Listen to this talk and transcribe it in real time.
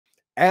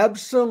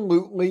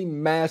Absolutely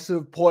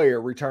massive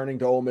player returning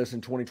to Ole Miss in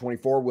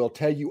 2024. We'll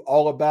tell you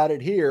all about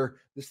it here.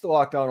 This is the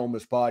Locked On Ole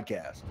Miss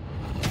podcast.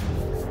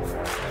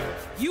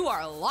 You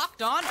are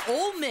Locked On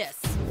Ole Miss,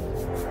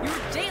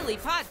 your daily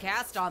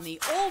podcast on the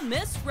Ole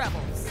Miss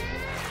Rebels.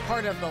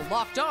 Part of the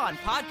Locked On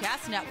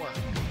Podcast Network,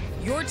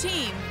 your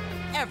team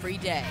every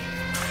day.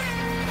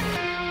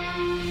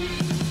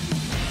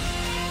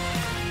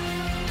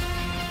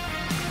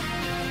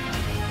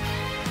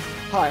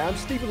 Hi, I'm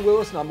Stephen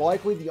Willis, and I'm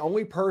likely the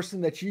only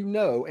person that you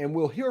know and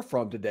will hear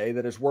from today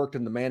that has worked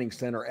in the Manning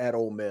Center at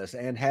Ole Miss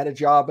and had a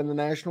job in the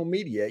national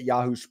media at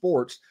Yahoo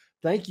Sports.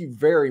 Thank you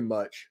very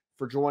much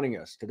for joining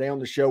us. Today on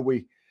the show,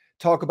 we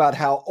talk about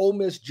how Ole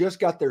Miss just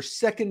got their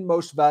second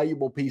most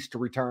valuable piece to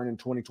return in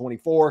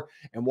 2024,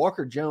 and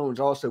Walker Jones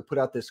also put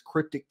out this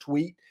cryptic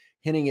tweet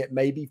hinting at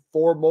maybe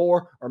 4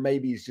 more, or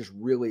maybe he's just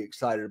really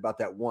excited about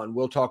that one.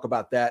 We'll talk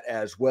about that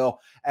as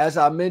well. As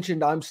I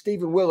mentioned, I'm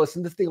Stephen Willis,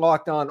 and this is the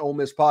Locked On Ole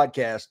Miss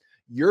podcast,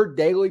 your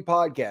daily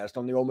podcast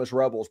on the Ole Miss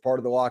Rebels, part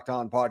of the Locked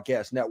On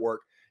Podcast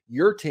Network,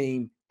 your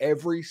team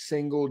every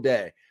single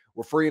day.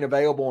 We're free and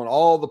available on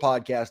all the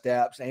podcast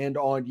apps and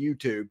on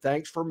YouTube.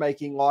 Thanks for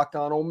making Locked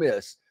On Ole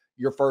Miss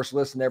your first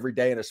listen every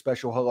day, and a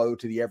special hello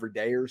to the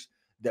everydayers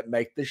that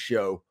make the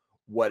show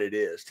what it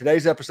is.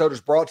 Today's episode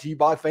is brought to you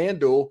by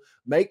FanDuel.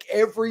 Make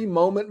every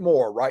moment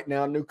more. Right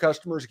now, new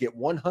customers get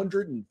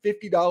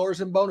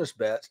 $150 in bonus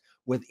bets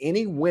with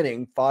any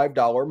winning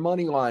 $5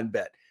 money line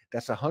bet.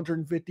 That's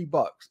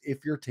 $150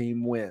 if your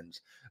team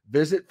wins.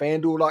 Visit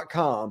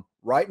FanDuel.com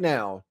right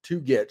now to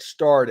get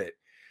started.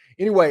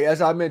 Anyway,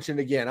 as I mentioned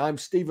again, I'm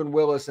Stephen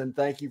Willis, and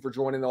thank you for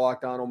joining the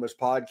Locked On Ole Miss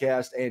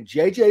podcast. And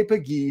JJ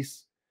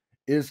Pegues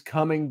is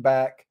coming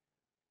back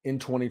in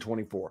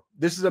 2024.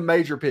 This is a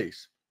major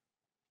piece.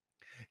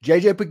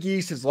 JJ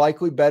Pegues is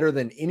likely better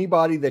than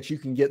anybody that you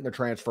can get in the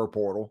transfer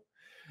portal.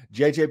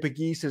 JJ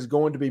Pegues is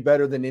going to be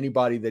better than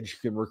anybody that you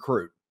can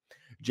recruit.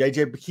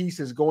 JJ Pegues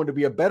is going to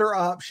be a better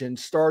option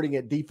starting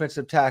at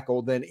defensive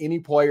tackle than any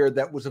player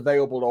that was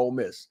available to Ole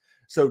Miss.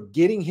 So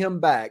getting him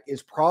back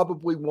is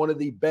probably one of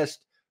the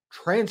best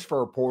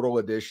transfer portal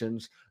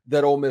additions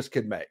that Ole Miss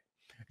could make.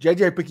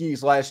 JJ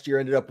Pegues last year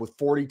ended up with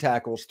 40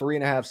 tackles,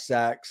 3.5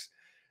 sacks.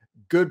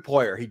 Good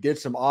player. He did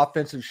some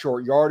offensive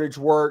short yardage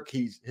work.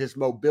 His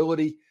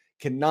mobility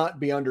cannot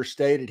be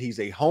understated. He's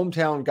a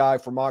hometown guy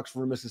from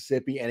Oxford,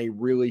 Mississippi, and a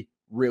really,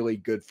 really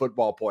good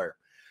football player.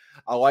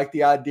 I like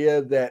the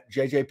idea that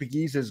JJ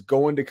Pegues is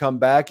going to come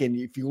back. And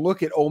if you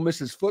look at Ole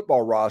Miss's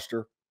football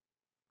roster,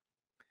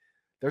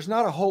 there's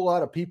not a whole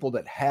lot of people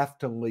that have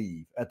to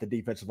leave at the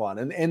defensive line.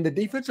 And the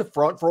defensive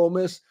front for Ole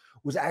Miss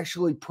was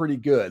actually pretty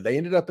good. They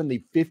ended up in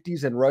the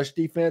 50s in rush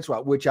defense,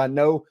 which I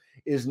know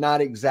is not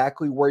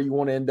exactly where you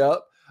want to end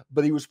up,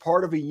 but he was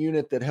part of a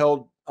unit that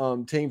held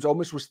teams. Ole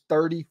Miss was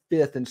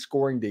 35th in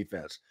scoring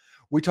defense.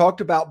 We talked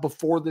about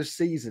before this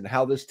season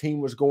how this team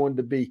was going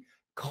to be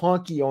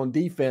clunky on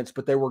defense,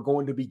 but they were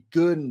going to be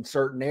good in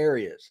certain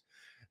areas.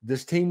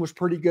 This team was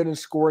pretty good in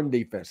scoring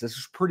defense.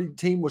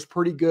 Team was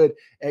pretty good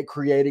at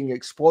creating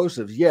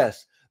explosives.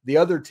 Yes, the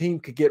other team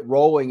could get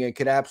rolling and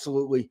could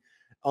absolutely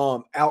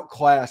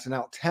outclass and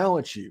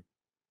out-talent you,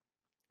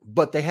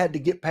 but they had to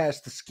get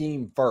past the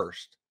scheme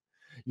first.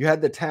 You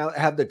had to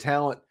have the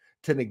talent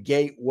to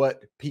negate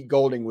what Pete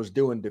Golding was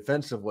doing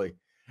defensively.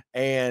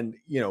 And,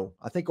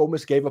 I think Ole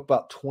Miss gave up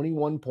about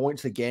 21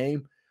 points a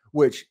game,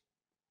 which,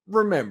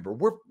 remember,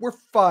 we're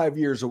 5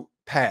 years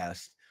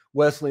past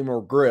Wesley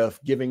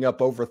McGriff giving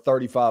up over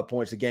 35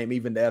 points a game,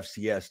 even to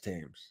FCS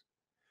teams,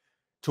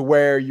 to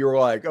where you're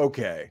like,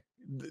 okay,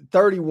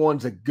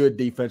 31's a good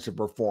defensive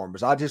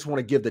performance. I just want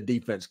to give the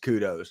defense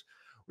kudos.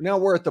 Now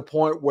we're at the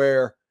point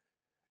where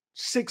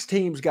 6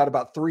 teams got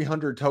about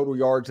 300 total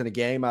yards in a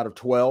game out of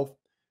 12.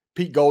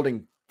 Pete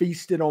Golding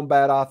feasted on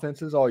bad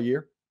offenses all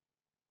year.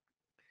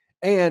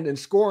 And in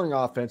scoring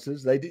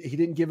offenses, he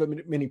didn't give them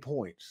many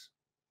points.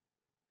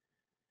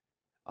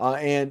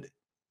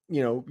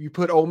 You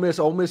put Ole Miss.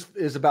 Ole Miss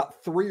is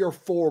about 3 or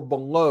 4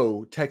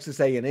 below Texas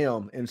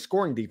A&M in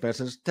scoring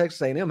defenses.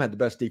 Texas A&M had the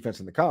best defense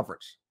in the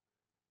conference.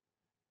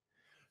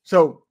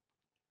 So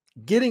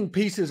getting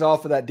pieces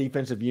off of that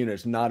defensive unit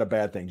is not a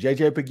bad thing.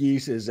 JJ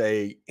Pegues is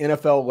a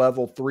NFL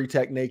level 3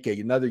 technique.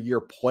 Another year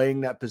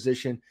playing that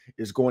position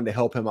is going to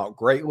help him out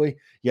greatly.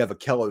 You have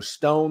Akello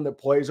Stone that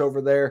plays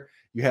over there.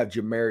 You have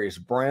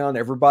Jamarius Brown.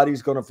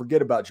 Everybody's going to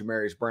forget about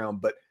Jamarius Brown,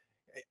 but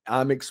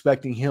I'm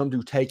expecting him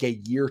to take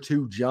a year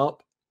 2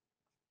 jump,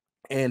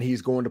 and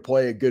he's going to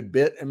play a good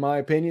bit, in my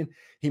opinion.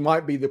 He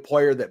might be the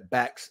player that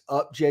backs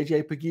up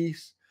JJ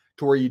Pegues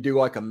to where you do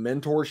like a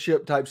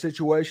mentorship type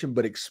situation,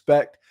 but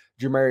expect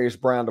Jamarius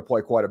Brown to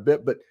play quite a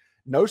bit. But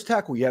nose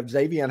tackle, you have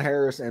Xavier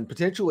Harris, and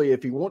potentially,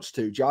 if he wants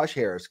to, Josh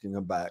Harris can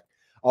come back,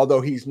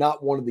 although he's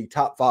not one of the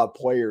top 5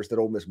 players that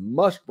Ole Miss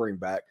must bring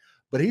back,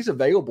 but he's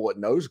available at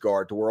nose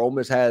guard to where Ole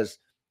Miss has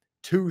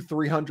 2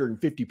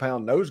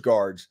 350-pound nose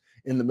guards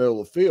in the middle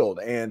of the field.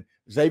 And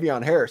Xavier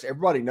Harris,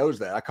 everybody knows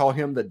that. I call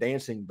him the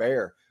dancing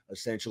bear,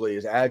 essentially,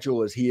 as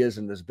agile as he is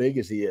and as big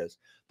as he is.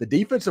 The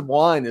defensive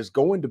line is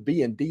going to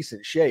be in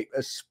decent shape,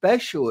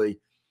 especially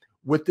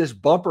with this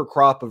bumper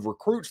crop of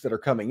recruits that are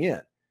coming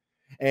in.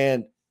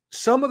 And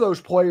some of those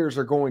players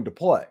are going to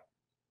play.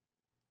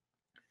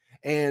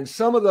 And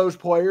some of those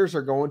players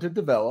are going to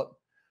develop.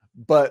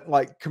 But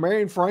like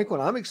Kamarion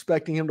Franklin, I'm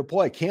expecting him to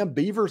play. Cam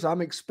Beavers,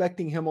 I'm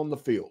expecting him on the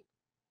field.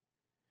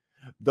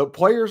 The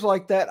players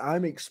like that,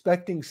 I'm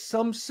expecting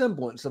some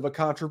semblance of a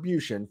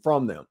contribution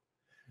from them.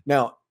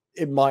 Now,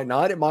 it might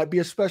not. It might be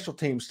a special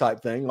teams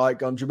type thing like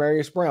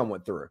Jamarius Brown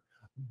went through.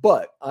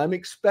 But I'm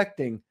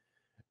expecting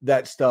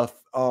that stuff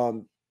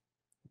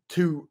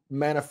to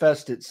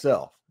manifest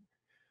itself.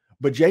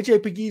 But JJ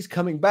Pegues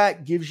coming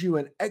back gives you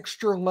an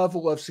extra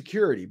level of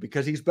security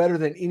because he's better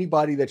than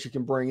anybody that you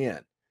can bring in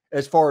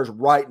as far as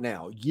right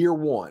now, year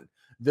one,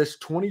 this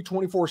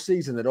 2024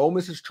 season that Ole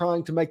Miss is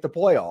trying to make the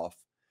playoff.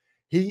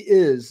 He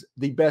is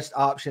the best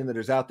option that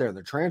is out there in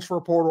the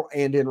transfer portal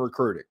and in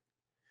recruiting.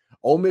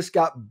 Ole Miss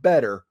got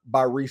better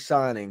by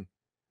re-signing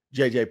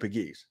JJ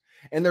Pegues.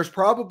 And there's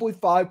probably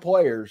 5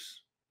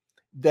 players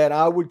that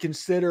I would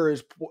consider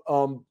as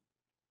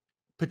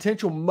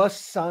potential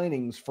must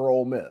signings for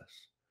Ole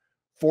Miss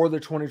for the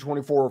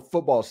 2024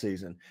 football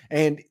season.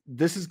 And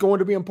this is going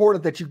to be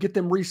important that you get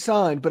them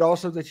re-signed, but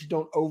also that you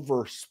don't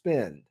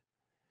overspend.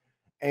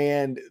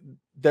 And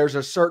there's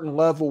a certain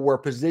level where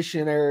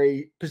positions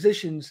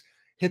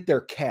hit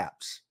their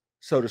caps,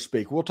 so to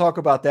speak. We'll talk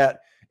about that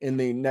in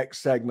the next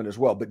segment as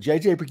well. But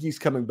JJ Pegues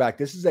coming back,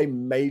 this is a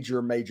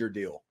major, major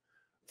deal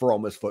for Ole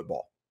Miss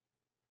football.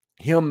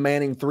 Him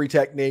manning 3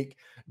 technique,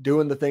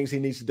 doing the things he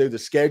needs to do. The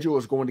schedule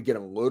is going to get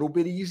a little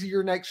bit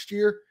easier next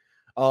year.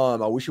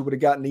 I wish it would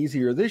have gotten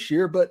easier this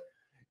year, but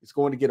it's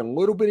going to get a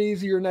little bit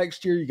easier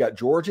next year. You got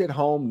Georgia at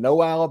home,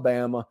 no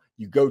Alabama.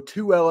 You go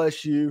to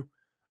LSU,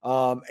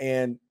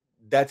 and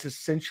that's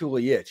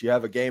essentially it. You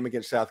have a game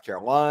against South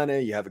Carolina.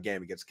 You have a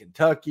game against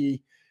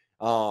Kentucky.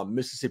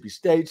 Mississippi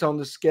State's on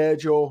the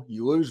schedule.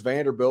 You lose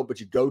Vanderbilt, but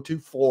you go to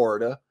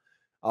Florida.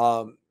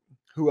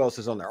 Who else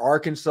is on there?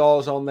 Arkansas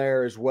is on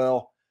there as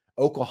well.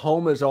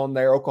 Oklahoma's on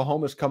there.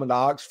 Oklahoma's coming to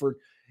Oxford.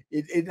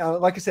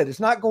 Like I said, it's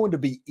not going to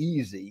be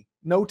easy.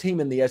 No team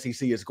in the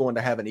SEC is going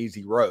to have an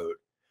easy road,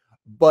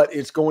 but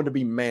it's going to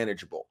be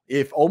manageable.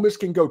 If Ole Miss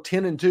can go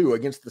 10-2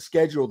 against the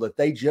schedule that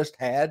they just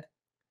had,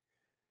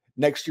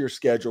 next year's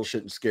schedule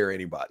shouldn't scare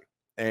anybody.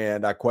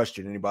 And I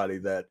question anybody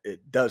that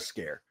it does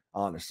scare,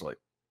 honestly.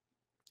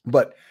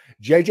 But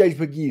JJ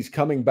Pegues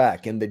coming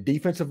back and the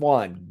defensive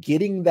line,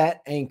 getting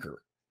that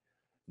anchor.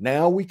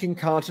 Now we can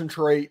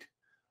concentrate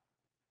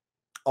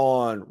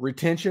on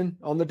retention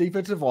on the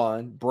defensive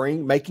line,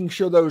 making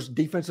sure those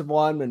defensive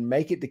linemen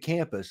make it to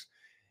campus,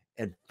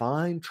 and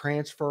find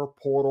transfer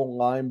portal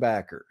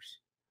linebackers.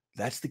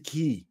 That's the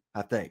key,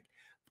 I think.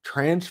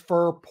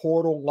 Transfer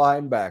portal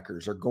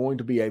linebackers are going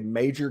to be a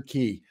major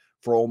key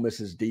for Ole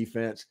Miss's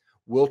defense.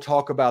 We'll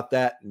talk about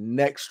that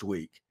next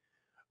week,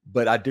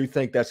 but I do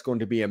think that's going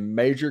to be a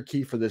major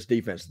key for this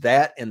defense.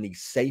 That and the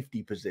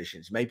safety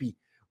positions. Maybe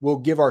we'll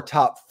give our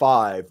top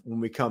 5 when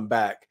we come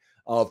back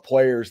of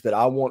players that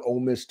I want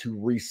Ole Miss to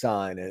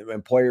re-sign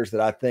and players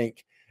that I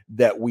think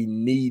that we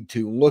need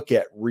to look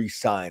at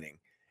re-signing.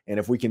 And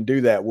if we can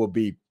do that, we'll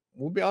be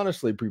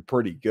honestly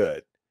pretty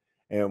good,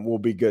 and we'll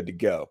be good to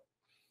go.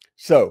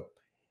 So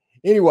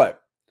anyway,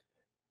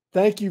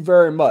 thank you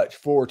very much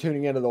for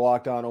tuning into the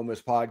Locked On Ole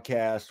Miss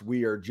podcast.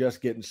 We are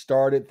just getting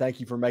started. Thank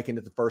you for making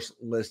it the first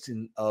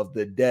listen of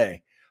the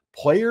day.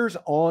 Players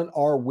on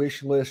our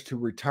wish list to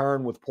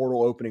return with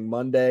portal opening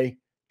Monday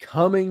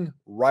coming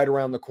right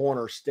around the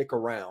corner. Stick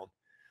around.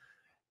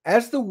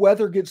 As the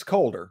weather gets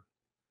colder,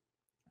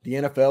 the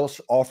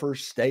NFL's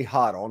offers stay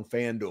hot on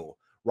FanDuel.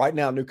 Right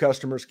now, new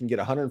customers can get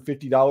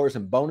 $150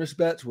 in bonus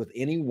bets with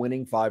any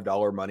winning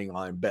 $5 money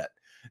line bet.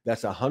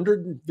 That's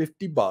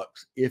 $150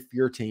 if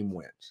your team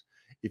wins.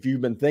 If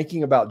you've been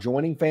thinking about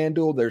joining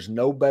FanDuel, there's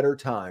no better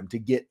time to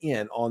get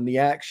in on the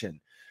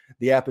action.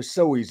 The app is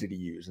so easy to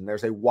use, and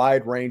there's a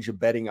wide range of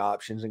betting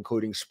options,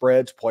 including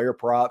spreads, player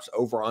props,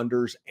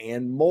 over-unders,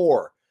 and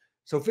more.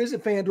 So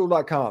visit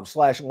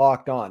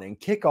FanDuel.com/lockedon and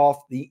kick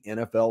off the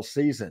NFL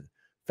season.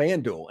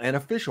 FanDuel, an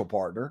official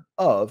partner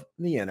of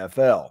the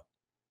NFL.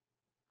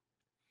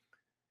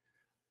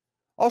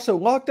 Also,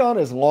 Locked On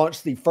has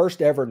launched the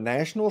first ever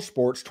national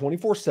sports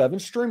 24/7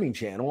 streaming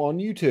channel on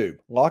YouTube.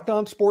 Locked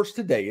On Sports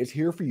Today is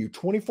here for you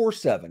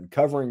 24/7,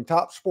 covering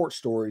top sports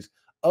stories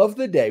of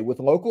the day with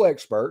local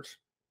experts.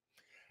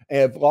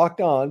 And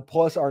Locked On,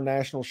 plus our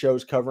national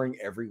shows covering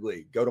every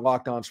league. Go to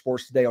Locked On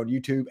Sports Today on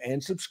YouTube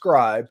and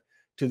subscribe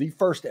to the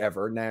first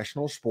ever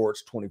national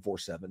sports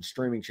 24/7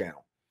 streaming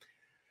channel.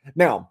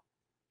 Now,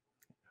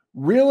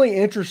 really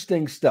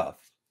interesting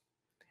stuff.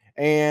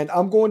 And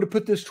I'm going to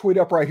put this tweet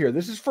up right here.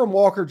 This is from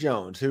Walker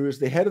Jones, who is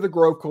the head of the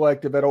Grove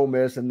Collective at Ole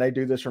Miss, and they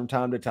do this from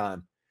time to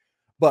time.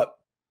 But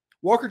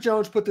Walker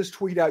Jones put this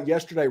tweet out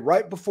yesterday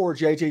right before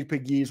JJ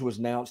Pegues was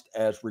announced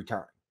as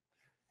returning.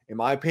 In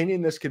my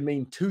opinion, this could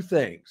mean 2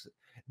 things.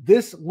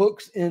 This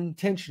looks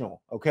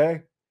intentional,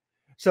 okay?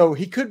 So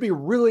he could be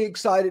really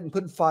excited and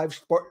putting 5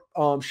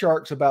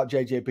 sharks about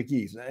JJ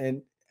Pegues.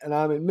 And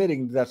I'm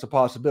admitting that's a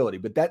possibility,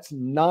 but that's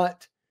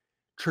not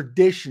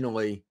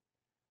traditionally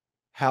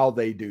how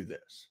they do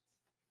this.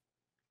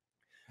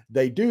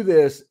 They do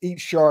this,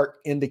 each shark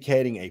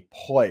indicating a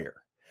player.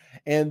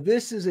 And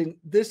this is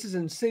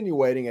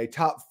insinuating a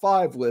top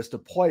 5 list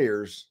of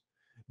players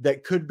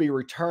that could be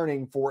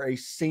returning for a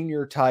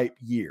senior type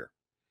year.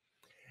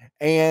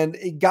 And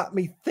it got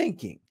me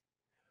thinking,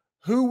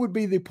 who would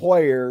be the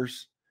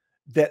players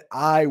that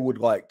I would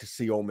like to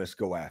see Ole Miss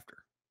go after?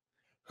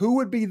 Who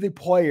would be the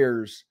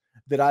players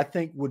that I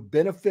think would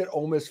benefit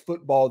Ole Miss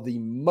football the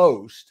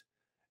most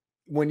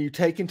when you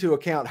take into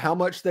account how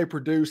much they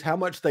produce, how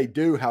much they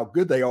do, how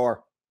good they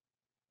are,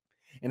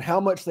 and how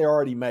much they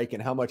already make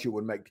and how much it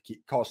would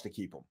cost to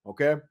keep them,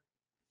 okay?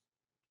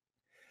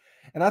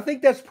 And I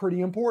think that's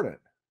pretty important.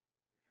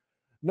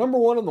 Number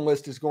 1 on the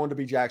list is going to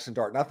be Jackson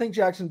Dart. And I think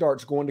Jackson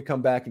Dart's going to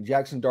come back, and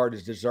Jackson Dart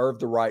has deserved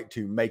the right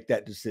to make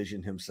that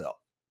decision himself,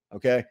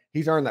 okay?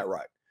 He's earned that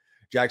right.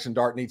 Jackson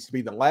Dart needs to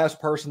be the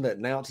last person that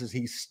announces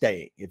he's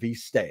staying, if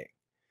he's staying.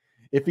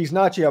 If he's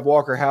not, you have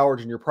Walker Howard,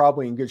 and you're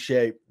probably in good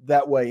shape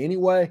that way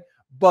anyway.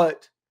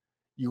 But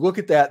you look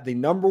at that, the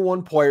number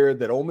 1 player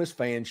that Ole Miss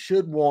fans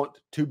should want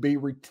to be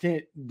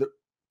retained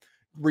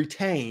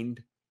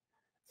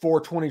for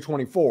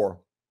 2024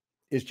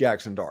 is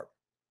Jackson Dart.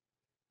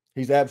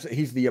 He's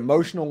the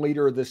emotional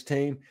leader of this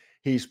team.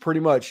 He's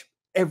pretty much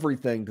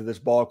everything to this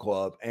ball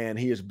club, and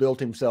he has built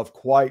himself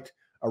quite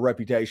a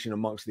reputation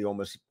amongst the Ole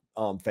Miss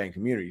fan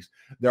communities.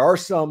 There are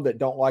some that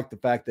don't like the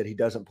fact that he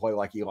doesn't play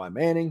like Eli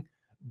Manning,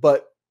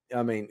 but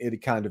I mean,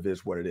 it kind of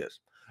is what it is.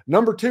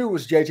 Number 2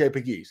 was JJ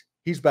Pegues.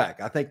 He's back.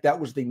 I think that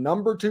was the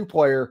number 2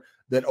 player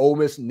that Ole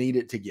Miss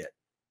needed to get.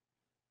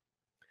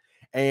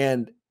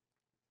 And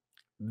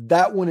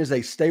that one is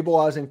a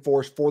stabilizing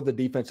force for the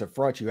defensive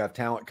front. You have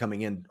talent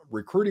coming in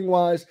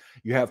recruiting-wise.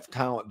 You have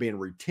talent being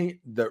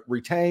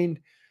retained.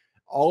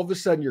 All of a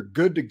sudden, you're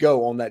good to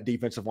go on that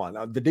defensive line.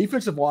 Now, the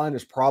defensive line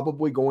is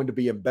probably going to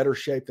be in better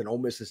shape than Ole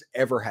Miss has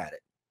ever had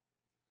it.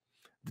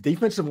 The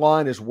defensive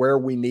line is where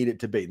we need it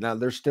to be. Now,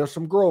 there's still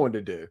some growing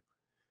to do.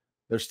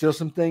 There's still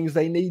some things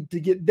they need to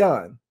get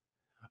done.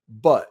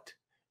 But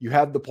you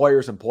have the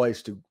players in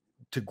place to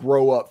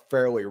grow up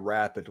fairly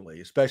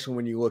rapidly, especially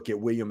when you look at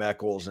William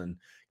Eccles and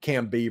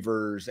Cam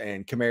Beavers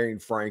and Kamarion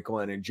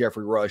Franklin and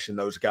Jeffrey Rush and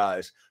those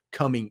guys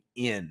coming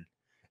in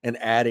and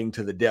adding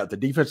to the depth. The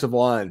defensive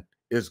line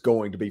is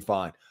going to be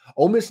fine.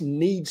 Ole Miss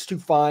needs to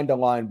find a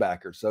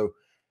linebacker. So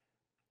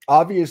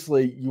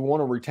obviously you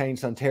want to retain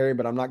Suntarian,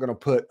 but I'm not going to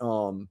put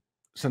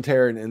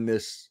Suntarian in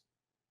this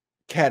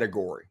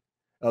category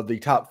of the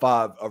top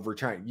 5 of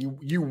returning.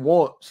 You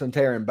want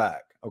Suntarian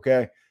back,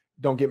 okay?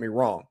 Don't get me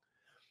wrong.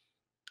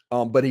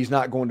 But he's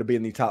not going to be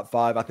in the top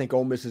 5. I think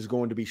Ole Miss is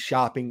going to be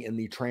shopping in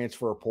the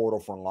transfer portal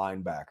for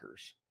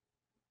linebackers.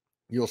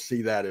 You'll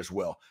see that as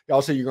well.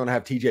 Also, you're going to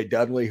have TJ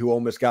Dudley, who Ole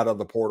Miss got out of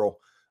the portal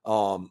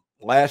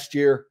last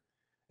year.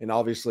 And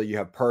obviously you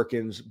have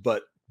Perkins,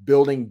 but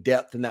building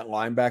depth in that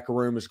linebacker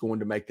room is going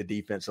to make the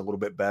defense a little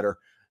bit better.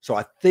 So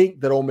I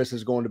think that Ole Miss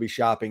is going to be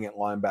shopping at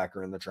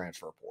linebacker in the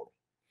transfer portal.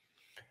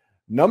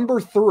 Number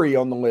 3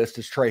 on the list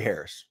is Trey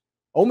Harris.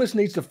 Ole Miss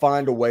needs to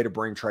find a way to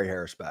bring Trey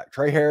Harris back.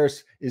 Trey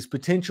Harris is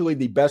potentially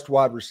the best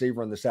wide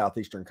receiver in the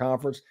Southeastern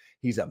Conference.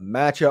 He's a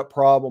matchup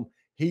problem.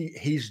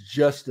 He's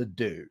just a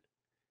dude.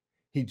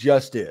 He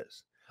just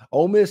is.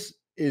 Ole Miss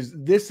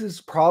this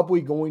is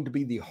probably going to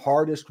be the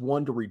hardest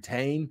one to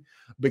retain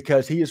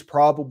because he is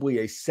probably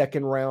a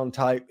 2nd-round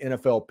type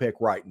NFL pick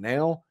right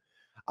now.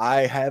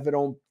 I have it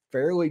on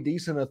fairly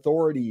decent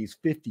authority. He's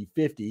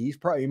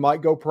 50-50. He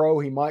might go pro.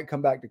 He might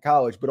come back to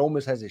college, but Ole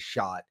Miss has a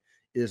shot.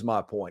 Is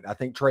my point. I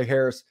think Trey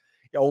Harris,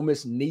 Ole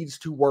Miss needs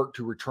to work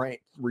to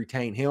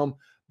retain him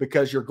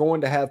because you're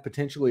going to have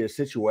potentially a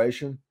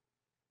situation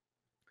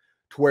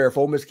to where if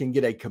Ole Miss can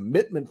get a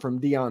commitment from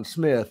Deion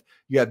Smith,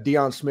 you have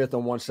Deion Smith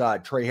on one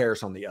side, Trey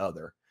Harris on the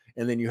other,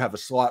 and then you have a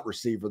slot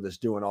receiver that's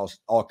doing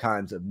all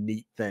kinds of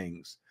neat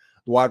things.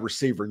 The wide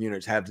receiver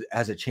units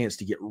has a chance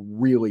to get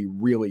really,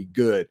 really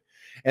good.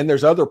 And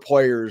there's other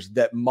players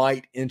that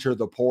might enter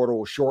the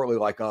portal shortly,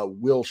 like a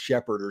Will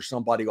Shepard or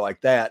somebody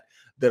like that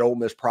Ole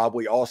Miss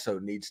probably also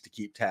needs to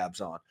keep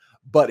tabs on.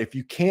 But if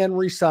you can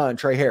re-sign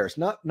Trey Harris,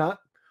 not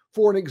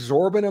for an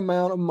exorbitant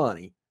amount of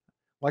money,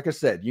 like I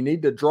said, you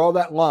need to draw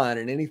that line,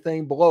 and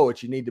anything below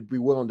it, you need to be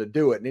willing to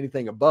do it. And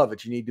anything above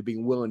it, you need to be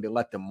willing to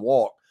let them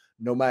walk,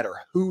 no matter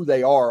who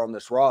they are on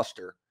this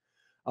roster,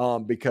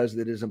 because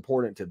it is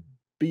important to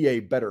be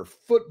a better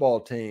football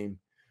team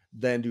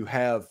than to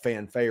have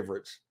fan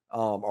favorites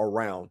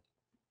around.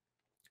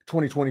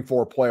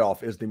 2024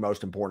 playoff is the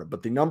most important.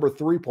 But the number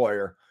 3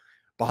 player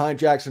behind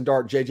Jackson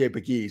Dart, JJ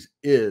Pegues,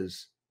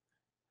 is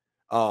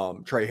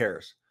Trey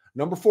Harris.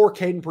 Number 4,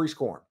 Caden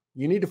Priest-Corn.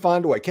 You need to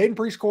find a way. Caden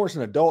Priest-Corn is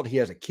an adult. He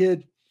has a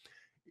kid.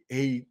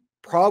 He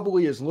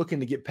probably is looking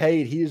to get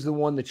paid. He is the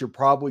one that you're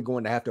probably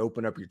going to have to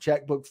open up your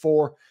checkbook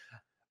for.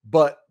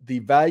 But the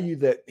value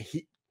that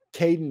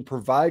Caden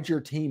provides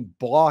your team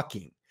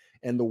blocking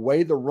and the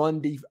way the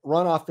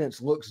run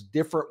offense looks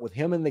different with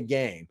him in the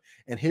game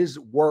and his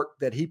work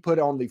that he put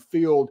on the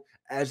field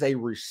as a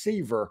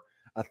receiver,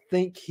 I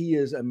think he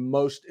is a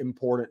most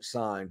important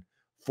sign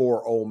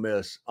for Ole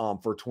Miss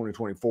for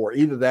 2024.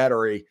 Either that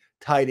or a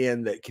tight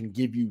end that can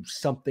give you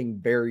something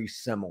very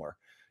similar.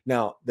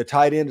 Now, the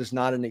tight end is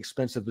not an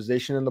expensive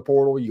position in the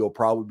portal. You'll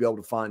probably be able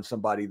to find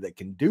somebody that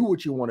can do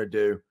what you want to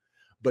do,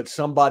 but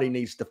somebody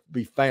needs to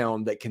be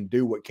found that can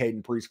do what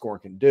Caden Prescorn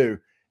can do.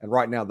 And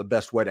right now, the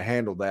best way to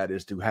handle that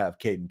is to have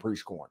Caden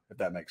Prescorn, if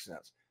that makes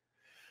sense.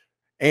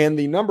 And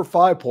the number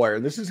 5 player,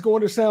 this is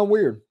going to sound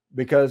weird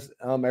because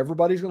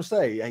everybody's going to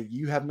say, hey,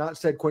 you have not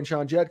said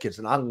Quinshon Judkins,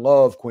 and I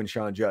love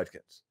Quinshon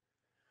Judkins.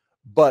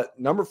 But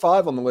number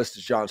 5 on the list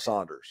is John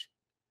Saunders.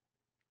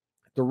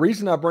 The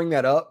reason I bring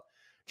that up,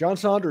 John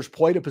Saunders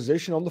played a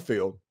position on the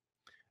field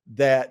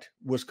that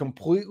was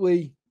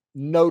completely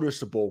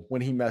noticeable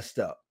when he messed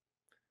up.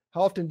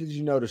 How often did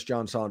you notice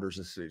John Saunders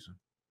this season?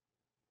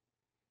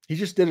 He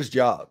just did his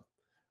job.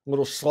 A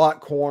little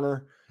slot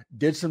corner,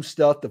 did some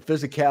stuff, the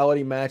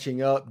physicality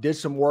matching up, did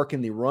some work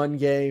in the run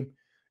game.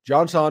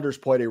 John Saunders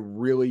played a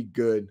really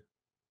good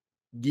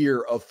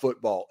year of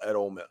football at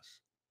Ole Miss.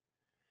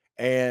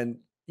 And,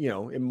 you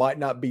know, it might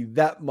not be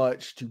that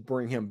much to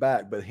bring him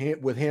back, but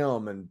with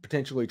him and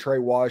potentially Trey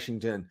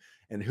Washington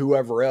and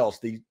whoever else,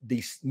 the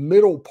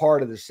middle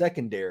part of the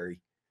secondary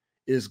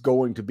is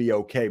going to be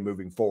okay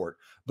moving forward.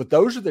 But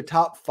those are the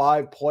top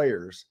 5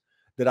 players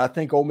that I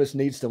think Ole Miss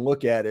needs to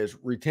look at as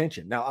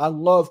retention. Now, I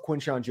love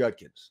Quinshon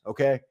Judkins,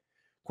 okay?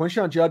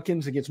 Quinshon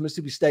Judkins against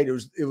Mississippi State,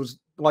 it was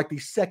like the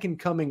second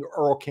coming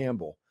Earl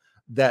Campbell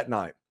that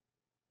night.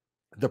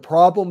 The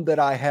problem that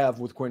I have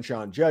with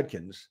Quinshon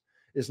Judkins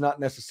is not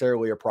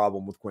necessarily a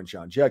problem with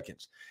Quinshon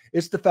Judkins.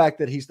 It's the fact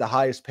that he's the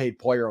highest paid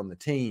player on the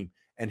team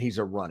and he's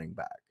a running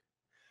back.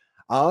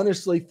 I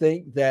honestly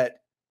think that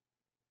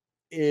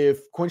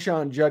if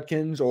Quinshon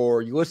Judkins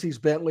or Ulysses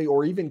Bentley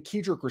or even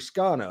Kedrick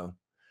Riscano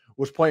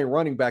was playing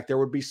running back, there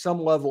would be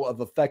some level of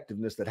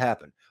effectiveness that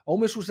happened. Ole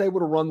Miss was able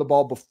to run the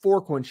ball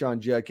before Quinshon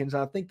Judkins.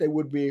 I think they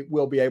will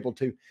be able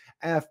to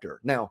after.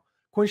 Now,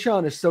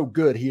 Quinshon is so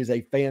good, he is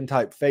a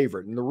fan-type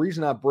favorite. And the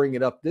reason I bring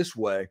it up this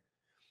way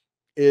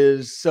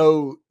is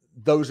so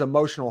those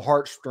emotional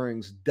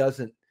heartstrings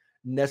doesn't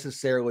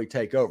necessarily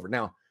take over.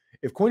 Now,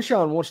 if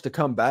Quinshon wants to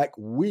come back,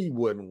 we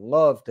would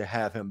love to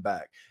have him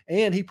back.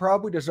 And he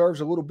probably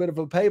deserves a little bit of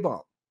a pay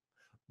bump.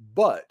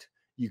 But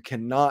you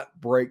cannot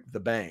break the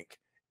bank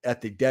at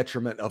the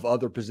detriment of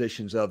other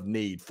positions of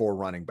need for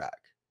running back.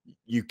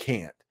 You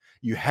can't.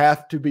 You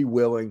have to be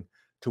willing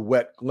to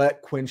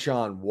let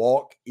Quinshon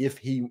walk if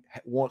he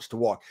wants to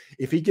walk.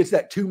 If he gets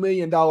that $2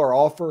 million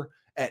offer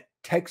at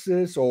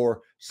Texas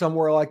or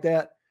somewhere like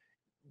that,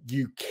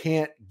 you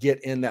can't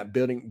get in that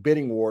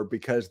bidding war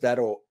because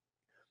that'll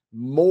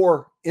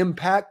more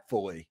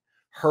impactfully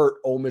hurt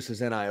Ole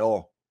Miss's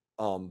NIL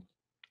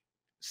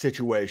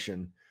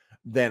situation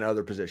than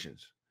other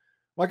positions.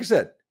 Like I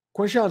said,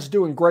 Quinshon's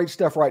doing great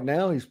stuff right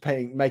now. He's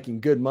making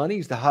good money.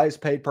 He's the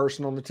highest paid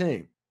person on the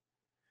team.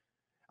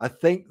 I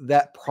think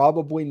that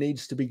probably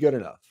needs to be good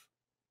enough,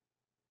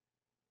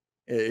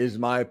 is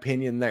my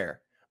opinion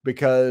there.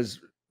 Because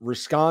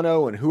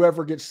Riscano and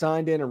whoever gets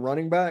signed in and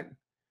running back,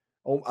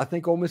 I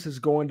think Ole Miss is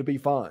going to be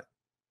fine.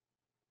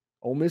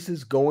 Ole Miss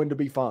is going to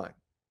be fine.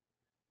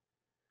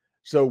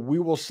 So we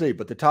will see.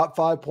 But the top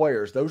 5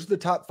 players, those are the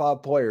top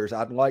 5 players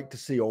I'd like to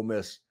see Ole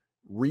Miss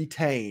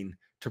retain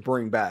to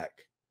bring back.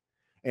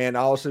 And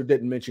I also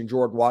didn't mention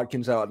Jordan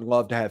Watkins. I'd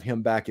love to have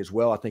him back as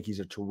well. I think he's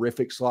a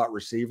terrific slot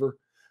receiver.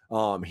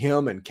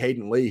 Him and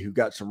Caden Lee, who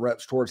got some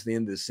reps towards the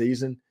end of the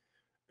season,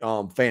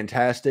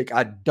 fantastic.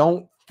 I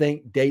don't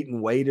think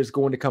Dayton Wade is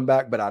going to come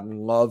back, but I'd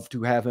love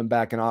to have him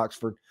back in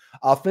Oxford.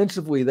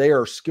 Offensively, they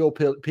are skill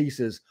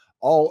pieces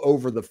all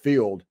over the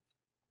field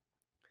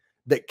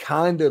that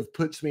kind of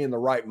puts me in the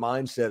right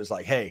mindset. It's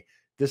like, hey,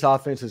 this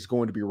offense is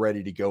going to be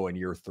ready to go in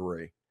year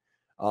 3.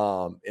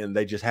 And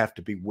they just have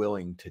to be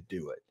willing to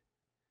do it.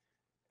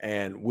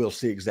 And we'll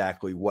see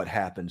exactly what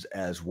happens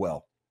as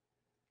well.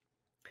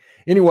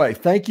 Anyway,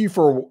 thank you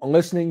for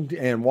listening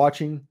and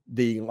watching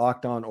the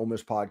Locked On Ole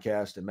Miss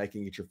podcast and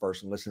making it your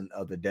first listen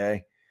of the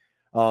day.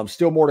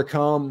 Still more to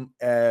come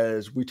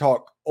as we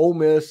talk Ole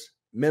Miss,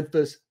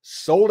 Memphis,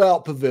 sold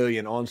out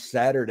pavilion on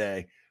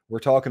Saturday. We're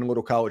talking a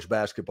little college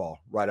basketball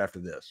right after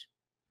this.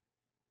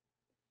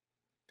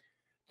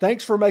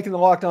 Thanks for making the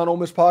Locked On Ole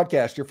Miss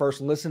podcast your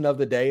first listen of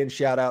the day, and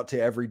shout out to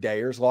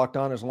everydayers. Locked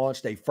On has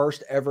launched a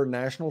first ever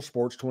national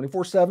sports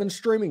 24/7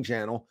 streaming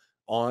channel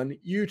on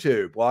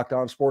YouTube. Locked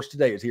On Sports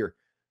Today is here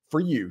for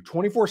you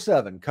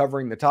 24/7,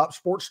 covering the top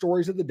sports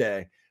stories of the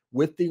day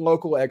with the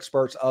local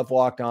experts of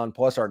Locked On,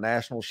 plus our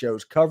national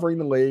shows covering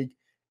the league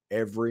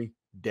every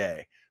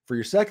day. For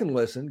your second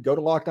listen, go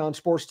to Locked On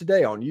Sports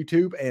Today on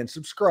YouTube and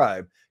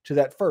subscribe to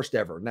that first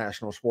ever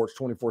national sports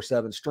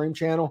 24/7 stream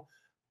channel.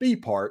 Be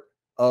part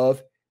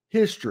of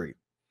history.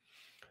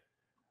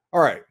 All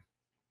right.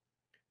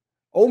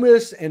 Ole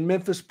Miss and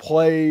Memphis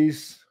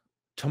plays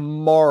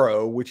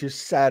tomorrow, which is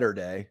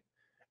Saturday,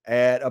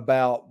 at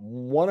about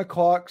 1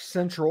 o'clock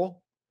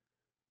Central,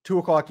 2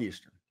 o'clock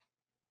Eastern.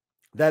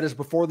 That is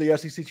before the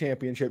SEC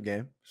championship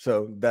game.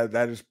 So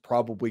that is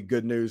probably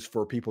good news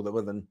for people that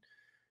live in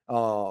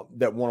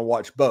that want to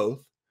watch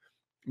both.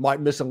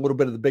 Might miss a little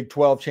bit of the Big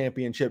 12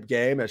 championship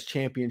game, as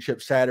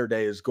Championship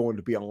Saturday is going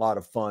to be a lot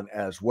of fun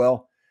as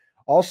well.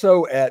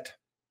 Also,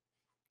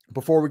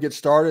 before we get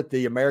started,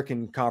 the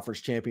American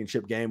Conference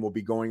Championship game will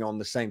be going on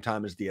the same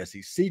time as the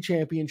SEC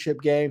Championship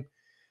game,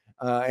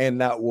 and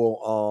that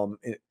will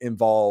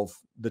involve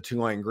the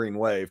Tulane Green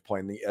Wave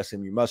playing the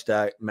SMU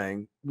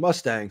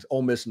Mustangs.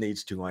 Ole Miss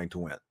needs Tulane to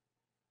win.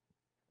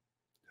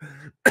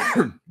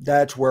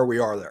 That's where we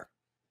are there.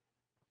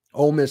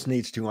 Ole Miss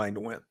needs Tulane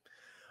to win.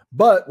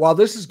 But while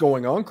this is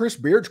going on, Chris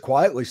Beard's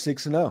quietly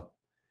 6-0.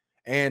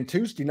 And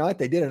Tuesday night,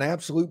 they did an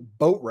absolute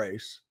boat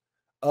race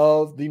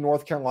of the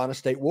North Carolina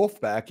State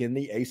Wolfpack in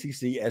the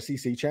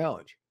ACC-SEC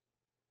Challenge.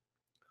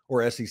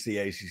 Or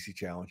SEC-ACC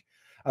Challenge.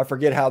 I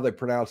forget how they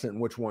pronounce it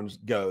and which one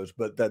goes,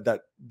 but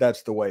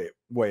that's the way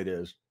it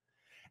is.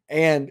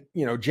 And,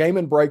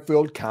 Jamin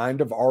Brakefield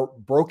kind of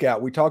broke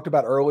out. We talked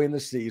about early in the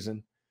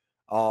season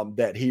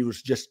that he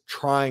was just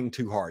trying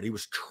too hard. He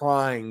was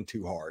trying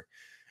too hard.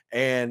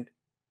 And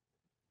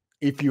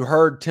if you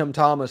heard Tim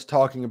Thomas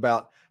talking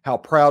about how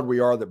proud we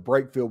are that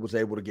Brakefield was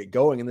able to get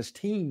going, and this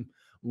team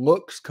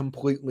looks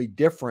completely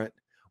different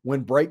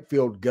when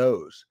Brakefield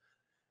goes.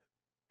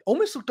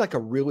 Almost looked like a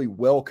really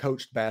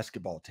well-coached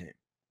basketball team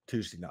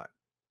Tuesday night.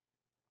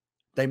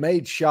 They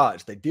made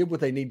shots. They did what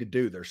they need to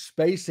do. Their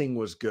spacing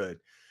was good.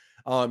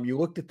 You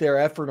looked at their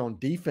effort on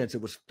defense.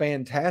 It was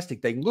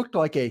fantastic. They looked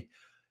like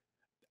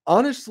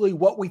honestly,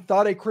 what we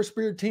thought a Chris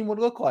Beard team would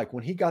look like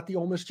when he got the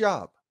Ole Miss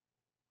job.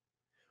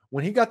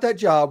 When he got that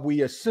job,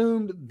 we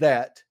assumed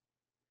that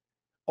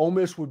Ole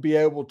Miss would be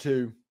able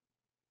to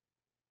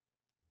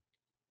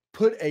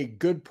put a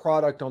good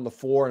product on the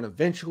floor, and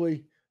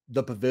eventually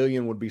the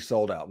pavilion would be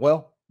sold out.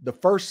 Well, the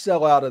first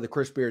sellout of the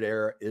Chris Beard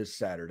era is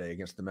Saturday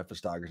against the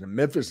Memphis Tigers, and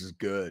Memphis is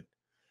good.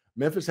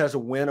 Memphis has a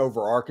win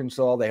over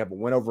Arkansas. They have a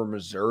win over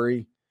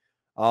Missouri.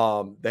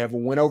 They have a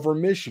win over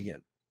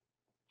Michigan.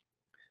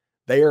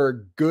 They are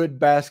a good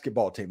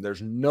basketball team.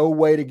 There's no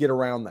way to get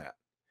around that.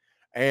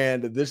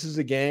 And this is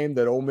a game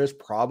that Ole Miss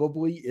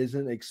probably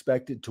isn't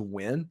expected to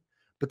win,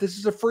 but this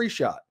is a free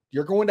shot.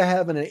 You're going to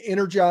have an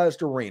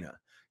energized arena.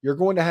 You're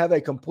going to have a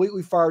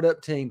completely fired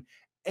up team,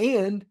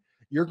 and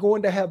you're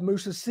going to have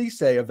Mousa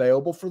Cisse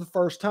available for the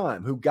first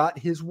time, who got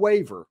his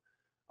waiver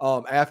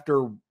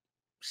after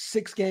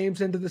 6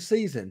 games into the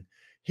season.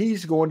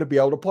 He's going to be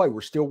able to play. We're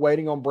still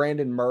waiting on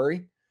Brandon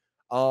Murray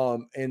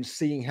and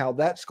seeing how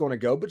that's going to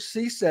go, but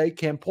Cisse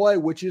can play,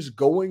 which is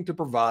going to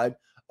provide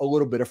a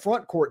little bit of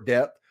front court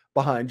depth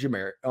behind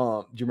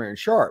Jamarian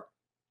Sharp.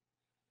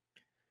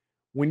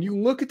 When you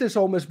look at this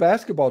Ole Miss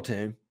basketball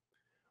team,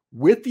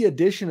 with the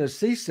addition of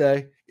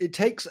Cisse, it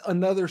takes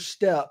another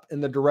step in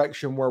the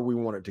direction where we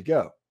want it to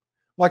go.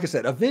 Like I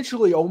said,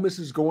 eventually Ole Miss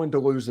is going to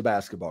lose the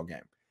basketball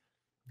game.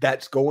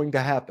 That's going to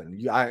happen.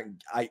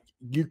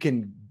 You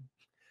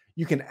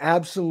can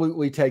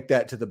absolutely take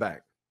that to the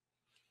bank.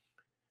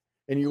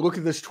 And you look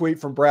at this tweet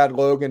from Brad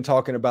Logan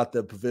talking about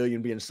the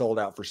pavilion being sold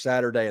out for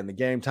Saturday and the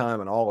game time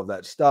and all of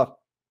that stuff.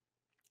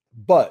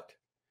 But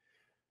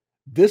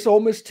this Ole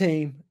Miss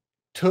team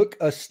took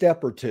a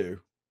step or two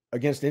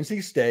against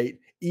NC State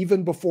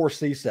even before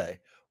Cisse.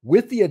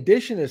 With the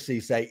addition of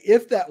Cisse,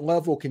 if that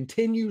level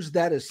continues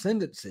that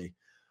ascendancy,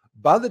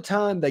 by the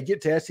time they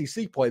get to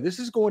SEC play, this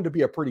is going to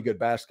be a pretty good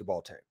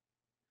basketball team.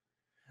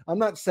 I'm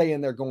not saying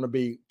they're going to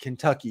be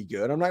Kentucky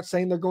good. I'm not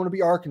saying they're going to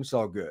be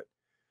Arkansas good.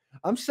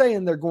 I'm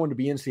saying they're going to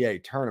be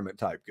NCAA tournament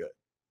type good.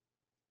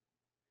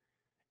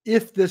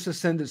 If this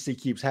ascendancy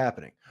keeps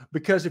happening.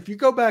 Because if you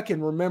go back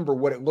and remember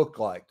what it looked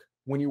like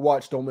when you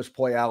watched Ole Miss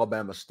play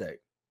Alabama State,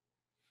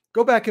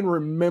 go back and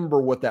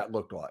remember what that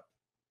looked like.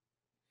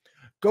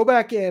 Go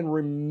back and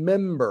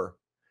remember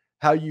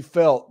how you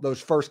felt those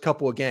first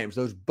couple of games,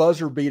 those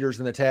buzzer beaters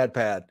in the Tad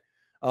Pad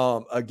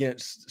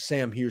against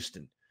Sam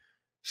Houston,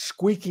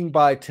 squeaking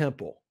by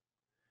Temple.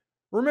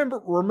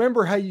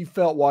 Remember how you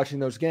felt watching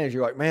those games.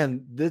 You're like,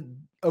 man,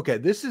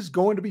 this is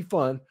going to be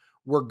fun.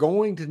 We're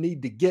going to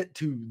need to get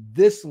to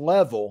this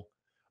level,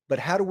 but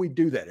how do we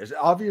do that?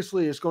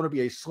 Obviously, it's going to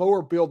be a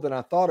slower build than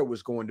I thought it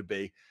was going to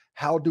be.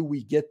 How do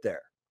we get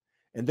there?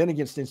 And then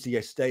against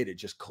NC State, it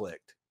just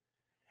clicked.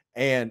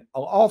 And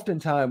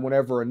oftentimes,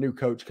 whenever a new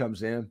coach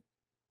comes in,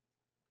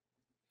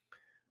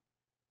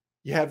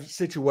 you have a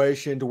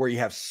situation to where you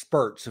have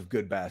spurts of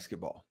good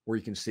basketball where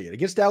you can see it.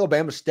 Against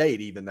Alabama State,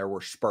 even there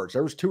were spurts.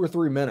 There was 2 or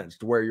 3 minutes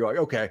to where you're like,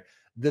 okay,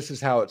 this is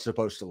how it's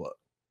supposed to look.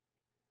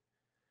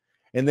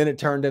 And then it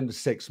turned into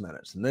 6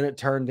 minutes. And then it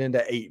turned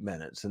into 8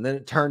 minutes. And then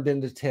it turned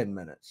into 10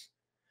 minutes.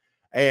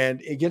 And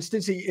against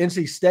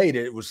NC State,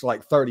 it was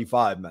like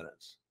 35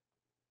 minutes.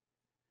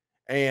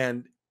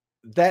 And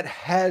that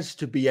has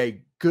to be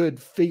a good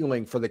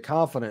feeling for the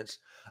confidence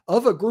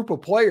of a group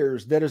of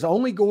players that is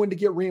only going to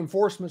get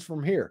reinforcements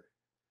from here.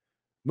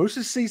 Mousa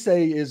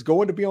Cisse is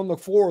going to be on the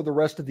floor the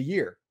rest of the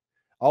year.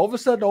 All of a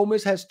sudden, Ole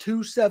Miss has 2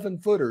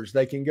 7-footers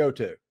they can go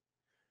to.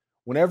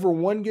 Whenever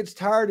one gets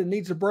tired and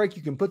needs a break,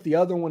 you can put the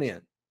other one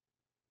in.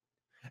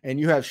 And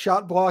you have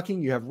shot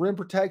blocking, you have rim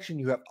protection,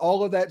 you have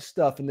all of that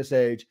stuff in this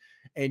age,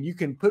 and you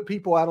can put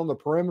people out on the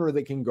perimeter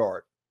that can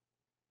guard.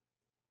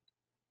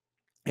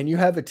 And you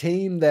have a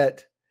team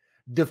that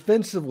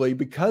defensively,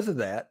 because of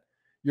that,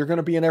 you're going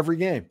to be in every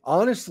game.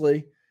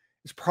 Honestly,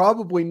 it's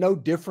probably no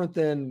different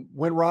than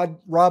when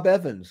Rob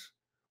Evans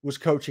was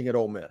coaching at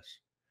Ole Miss.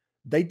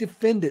 They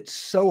defended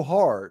so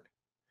hard.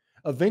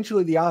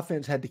 Eventually, the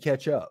offense had to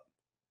catch up.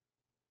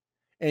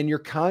 And you're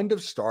kind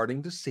of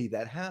starting to see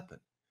that happen.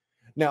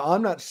 Now,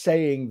 I'm not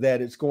saying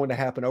that it's going to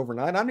happen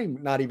overnight.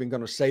 I'm not even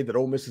going to say that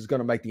Ole Miss is going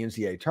to make the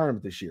NCAA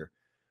tournament this year,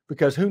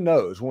 because who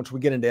knows once we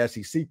get into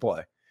SEC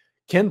play.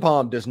 Ken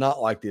Palm does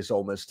not like this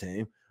Ole Miss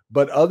team,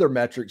 but other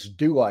metrics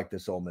do like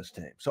this Ole Miss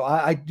team. So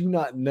I do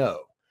not know.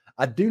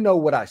 I do know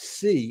what I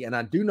see, and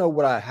I do know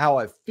how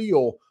I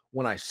feel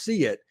when I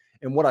see it.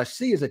 And what I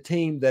see is a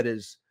team that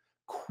is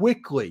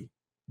quickly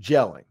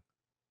gelling,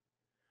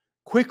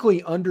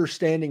 quickly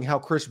understanding how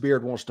Chris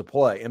Beard wants to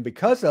play. And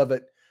because of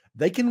it,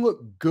 they can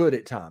look good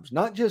at times,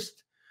 not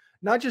just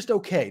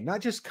okay,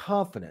 not just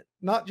confident,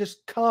 not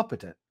just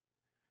competent.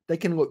 They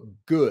can look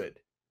good.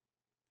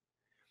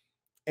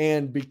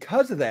 And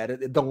because of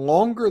that, the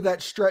longer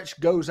that stretch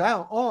goes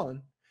out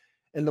on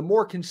and the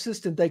more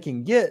consistent they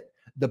can get,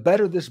 the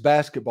better this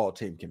basketball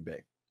team can be.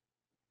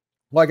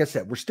 Like I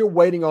said, we're still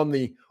waiting on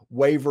the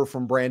waiver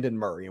from Brandon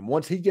Murray. And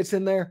once he gets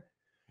in there,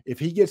 if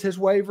he gets his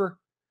waiver,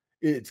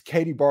 it's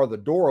Katie bar the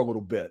door a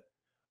little bit.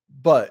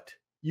 But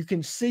you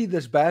can see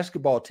this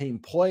basketball team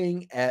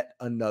playing at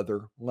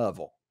another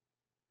level.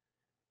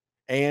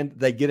 And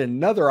they get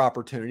another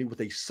opportunity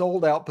with a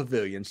sold-out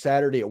pavilion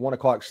Saturday at 1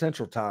 o'clock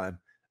Central Time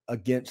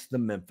against the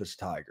Memphis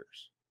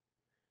Tigers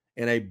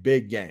in a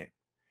big game.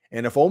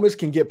 And if Ole Miss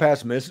can get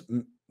past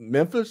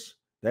Memphis,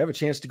 they have a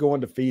chance to go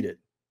undefeated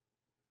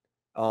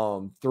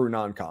through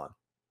non-con.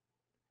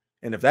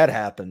 And if that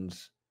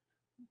happens,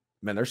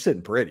 man, they're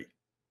sitting pretty.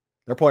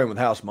 They're playing with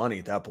house money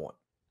at that point.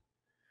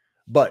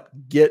 But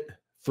get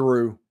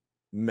through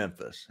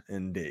Memphis,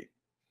 indeed.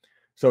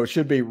 So it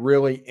should be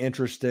really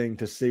interesting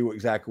to see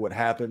exactly what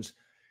happens.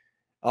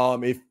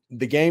 If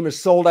the game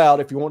is sold out,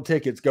 if you want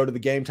tickets, go to the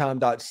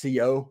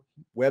gametime.co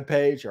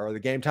webpage or the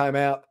Game Time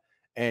app,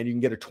 and you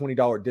can get a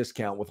 $20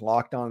 discount with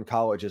Locked On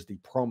College as the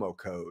promo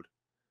code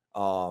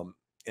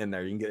in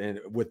there. You can get in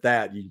with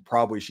that. You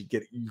probably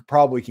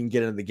can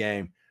get into the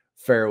game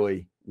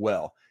fairly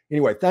well.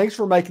 Anyway, thanks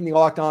for making the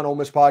Locked On Ole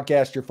Miss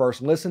podcast your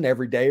first listen.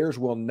 Every dayers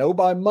will know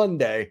by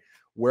Monday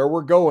where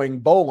we're going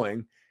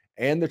bowling,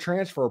 and the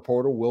transfer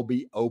portal will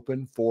be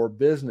open for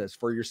business.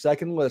 For your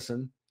second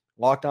listen,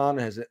 Locked On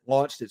has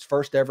launched its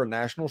first ever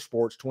national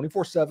sports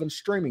 24/7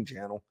 streaming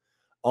channel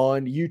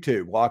on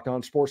YouTube. Locked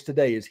On Sports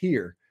Today is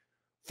here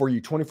for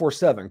you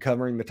 24/7,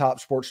 covering the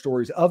top sports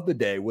stories of the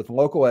day with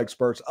local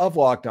experts of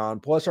Locked On,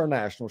 plus our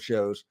national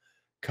shows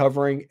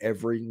covering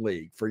every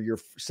league. For your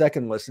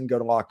second listen, go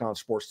to Locked On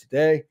Sports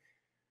Today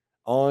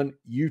on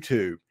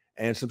YouTube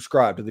and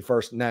subscribe to the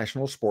first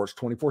national sports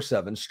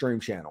 24/7 stream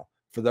channel.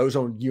 For those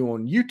on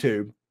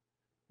YouTube,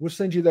 we'll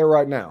send you there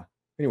right now.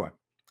 Anyway,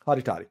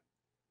 hotty toddy.